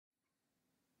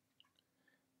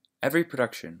Every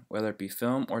production, whether it be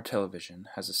film or television,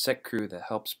 has a set crew that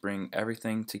helps bring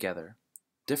everything together.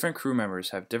 Different crew members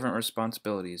have different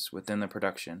responsibilities within the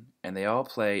production, and they all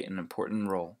play an important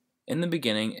role. In the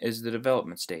beginning is the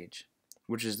development stage,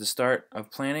 which is the start of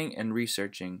planning and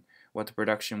researching what the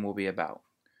production will be about.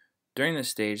 During this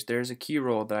stage, there is a key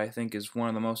role that I think is one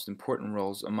of the most important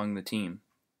roles among the team: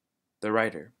 the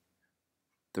writer.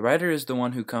 The writer is the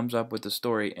one who comes up with the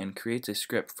story and creates a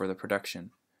script for the production.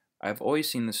 I've always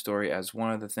seen the story as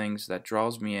one of the things that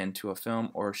draws me into a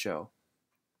film or a show.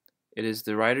 It is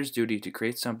the writer's duty to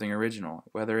create something original,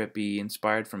 whether it be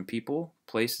inspired from people,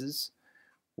 places,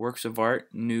 works of art,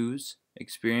 news,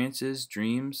 experiences,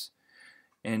 dreams,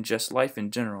 and just life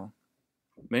in general.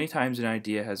 Many times an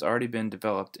idea has already been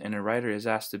developed and a writer is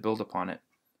asked to build upon it,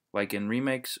 like in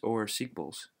remakes or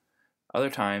sequels.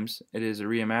 Other times, it is a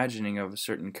reimagining of a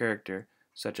certain character,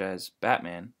 such as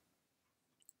Batman.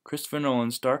 Christopher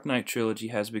Nolan's Dark Knight trilogy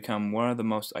has become one of the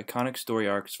most iconic story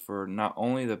arcs for not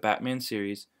only the Batman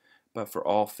series, but for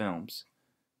all films.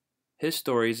 His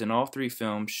stories in all three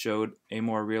films showed a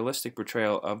more realistic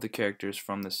portrayal of the characters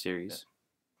from the series.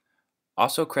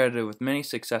 Also credited with many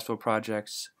successful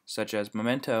projects such as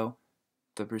Memento,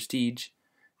 The Prestige,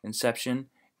 Inception,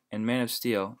 and Man of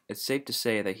Steel, it's safe to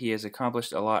say that he has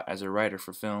accomplished a lot as a writer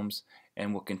for films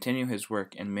and will continue his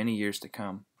work in many years to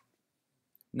come.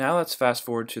 Now let's fast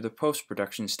forward to the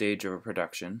post-production stage of a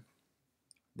production.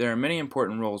 There are many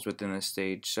important roles within this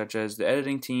stage, such as the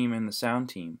editing team and the sound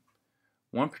team.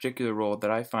 One particular role that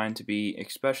I find to be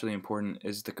especially important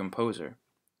is the composer.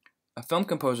 A film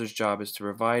composer's job is to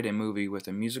provide a movie with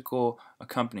a musical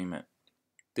accompaniment.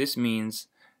 This means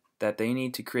that they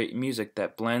need to create music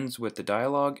that blends with the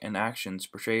dialogue and actions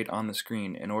portrayed on the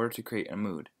screen in order to create a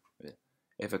mood.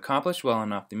 If accomplished well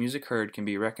enough, the music heard can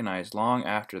be recognized long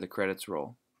after the credits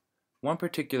roll. One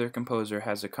particular composer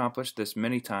has accomplished this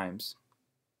many times.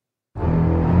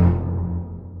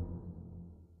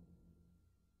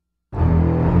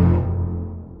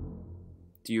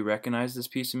 Do you recognize this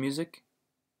piece of music?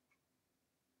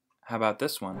 How about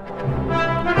this one?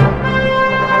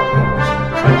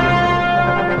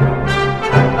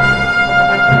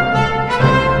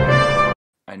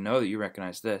 I know that you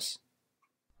recognize this.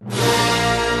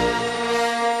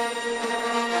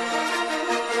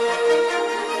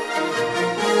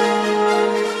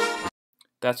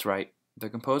 That's right, the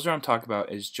composer I'm talking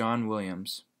about is John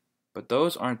Williams. But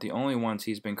those aren't the only ones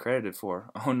he's been credited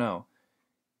for. Oh no.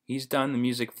 He's done the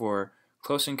music for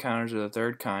Close Encounters of the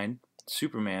Third Kind,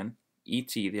 Superman,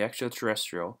 E.T. the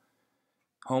Extraterrestrial,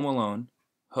 Home Alone,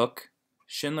 Hook,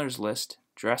 Schindler's List,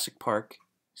 Jurassic Park,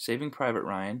 Saving Private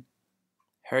Ryan,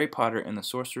 Harry Potter and the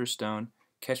Sorcerer's Stone,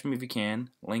 Catch Me If You Can,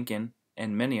 Lincoln,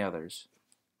 and many others.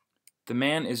 The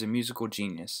man is a musical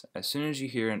genius. As soon as you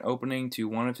hear an opening to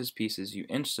one of his pieces, you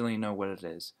instantly know what it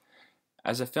is.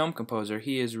 As a film composer,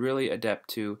 he is really adept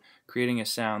to creating a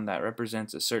sound that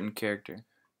represents a certain character.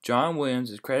 John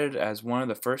Williams is credited as one of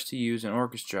the first to use an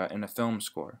orchestra in a film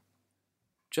score.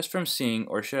 Just from seeing,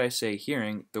 or should I say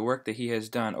hearing, the work that he has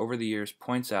done over the years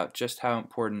points out just how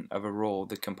important of a role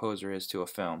the composer is to a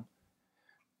film.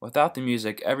 Without the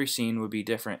music, every scene would be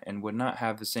different and would not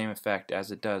have the same effect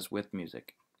as it does with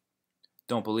music.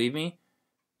 Don't believe me?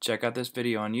 Check out this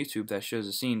video on YouTube that shows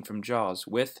a scene from Jaws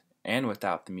with and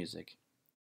without the music.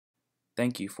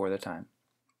 Thank you for the time.